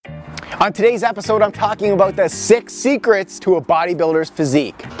On today's episode, I'm talking about the 6 secrets to a bodybuilder's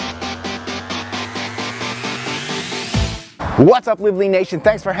physique. What's up, Live Lean Nation?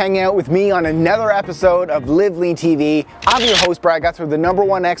 Thanks for hanging out with me on another episode of Live Lean TV. I'm your host, Brad Guthrop, the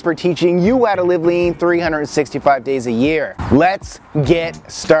 #1 expert teaching you how to live lean 365 days a year. Let's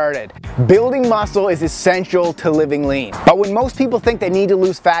get started. Building muscle is essential to living lean. But when most people think they need to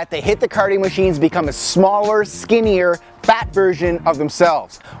lose fat, they hit the cardio machines, become a smaller, skinnier, fat version of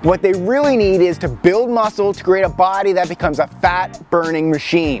themselves. What they really need is to build muscle to create a body that becomes a fat-burning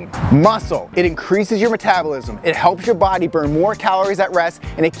machine. Muscle, it increases your metabolism, it helps your body burn more calories at rest,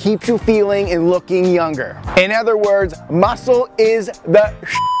 and it keeps you feeling and looking younger. In other words, muscle is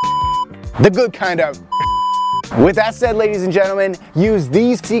the good kind of. With that said, ladies and gentlemen, use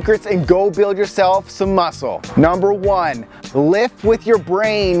these secrets and go build yourself some muscle. Number 1, lift with your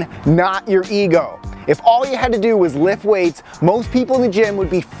brain, not your ego. If all you had to do was lift weights, most people in the gym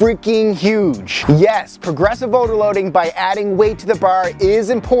would be freaking huge. Yes, progressive overloading by adding weight to the bar is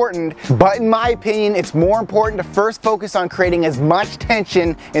important, but in my opinion, it's more important to first focus on creating as much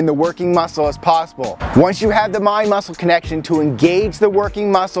tension in the working muscle as possible. Once you have the mind-muscle connection to engage the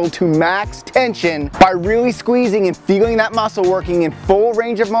working muscle to max tension by really squeezing and feeling that muscle working in full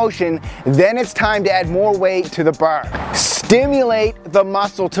range of motion, then it's time to add more weight to the bar. Stimulate the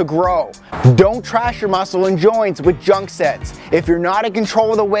muscle to grow. Don't trash your muscle and joints with junk sets. If you're not in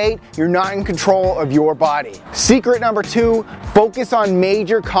control of the weight, you're not in control of your body. Secret number 2, focus on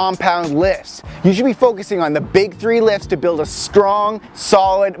major compound lifts. You should be focusing on the big 3 lifts to build a strong,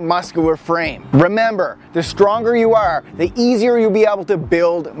 solid, muscular frame. Remember, the stronger you are, the easier you'll be able to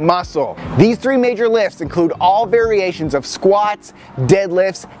build muscle. These 3 major lifts include all variations of squats,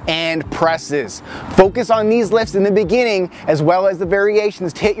 deadlifts, and presses. Focus on these lifts in the beginning, as well as the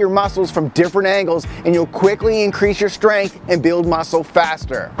variations to hit your muscles from different angles, and you'll quickly increase your strength and build muscle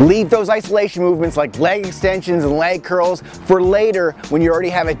faster. Leave those isolation movements like leg extensions and leg curls for later when you already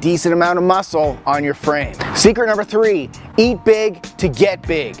have a decent amount of muscle on your frame. Secret number 3, eat big to get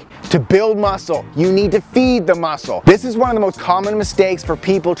big. To build muscle, you need to feed the muscle. This is one of the most common mistakes for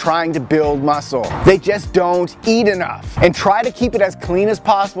people trying to build muscle. They just don't eat enough. And try to keep it as clean as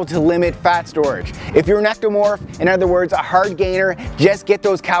possible to limit fat storage. If you're an ectomorph, in other words, a hard gainer, just get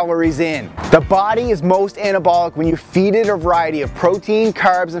those calories in. The body is most anabolic when you feed it a variety of protein,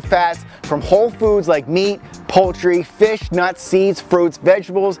 carbs, and fats from whole foods like meat, poultry, fish, nuts, seeds, fruits,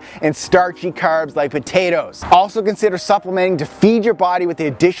 vegetables, and starchy carbs like potatoes. Also consider supplementing to feed your body with the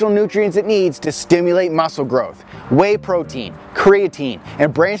additional nutrients it needs to stimulate muscle growth. Whey protein, creatine,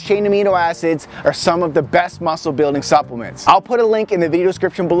 and branched chain amino acids are some of the best muscle building supplements. I'll put a link in the video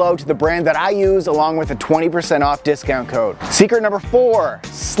description below to the brand that I use along with a 20% off discount code. Secret number 4,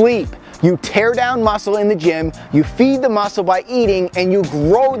 sleep. You tear down muscle in the gym, you feed the muscle by eating, and you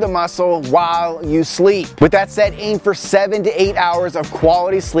grow the muscle while you sleep. With that said, aim for 7 to 8 hours of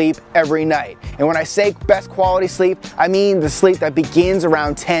quality sleep every night. And when I say best quality sleep, I mean the sleep that begins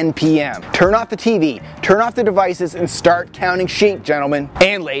around 10 p.m. Turn off the TV, turn off the devices, and start counting sheep, gentlemen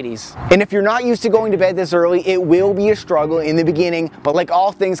and ladies. And if you're not used to going to bed this early, it will be a struggle in the beginning, but like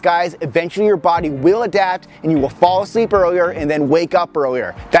all things, guys, eventually your body will adapt and you will fall asleep earlier and then wake up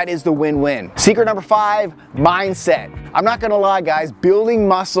earlier. That is the win-win. Secret number 5, mindset. I'm not gonna lie, guys, building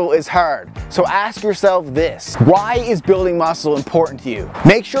muscle is hard. So ask yourself this: why is building muscle important to you?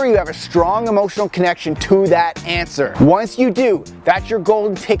 Make sure you have a strong emotional connection to that answer. Once you do, that's your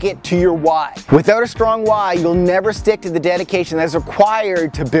golden ticket to your why. Without a strong why, you'll never stick to the dedication that's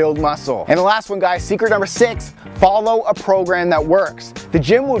required to build muscle. And the last one, guys, secret number 6, follow a program that works. The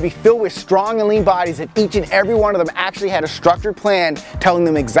gym would be filled with strong and lean bodies if each and every one of them actually had a structured plan telling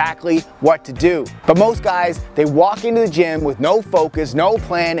them exactly what to do. But most guys, they walk into the gym with no focus, no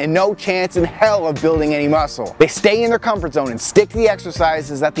plan, and no chance in hell of building any muscle. They stay in their comfort zone and stick to the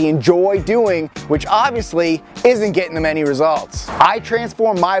exercises that they enjoy doing, which obviously isn't getting them any results. I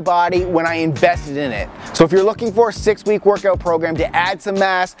transformed my body when I invested in it. So if you're looking for a 6-week workout program to add some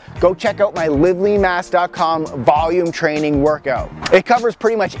mass, go check out my liveleanmass.com volume training workout. It covers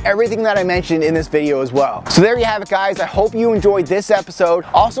pretty much everything that I mentioned in this video as well. So there you have it, guys. I hope you enjoyed this episode.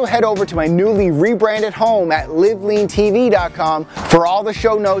 Also head over to my newly rebranded home at liveleantv.com for all the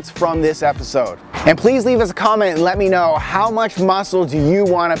show notes from this episode. And please leave us a comment and let me know, how much muscle do you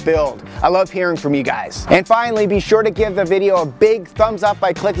want to build? I love hearing from you guys. And finally, be sure to give the video a big thumbs up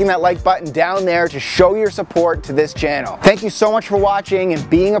by clicking that like button down there to show your support to this channel. Thank you so much for watching and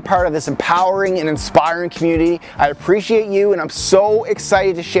being a part of this empowering and inspiring community. I appreciate you, and I'm so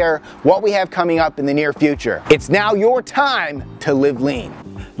excited to share what we have coming up in the near future. It's now your time to live lean.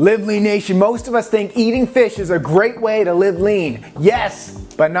 Live Lean Nation, most of us think eating fish is a great way to live lean. Yes,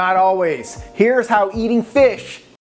 but not always. Here's how eating fish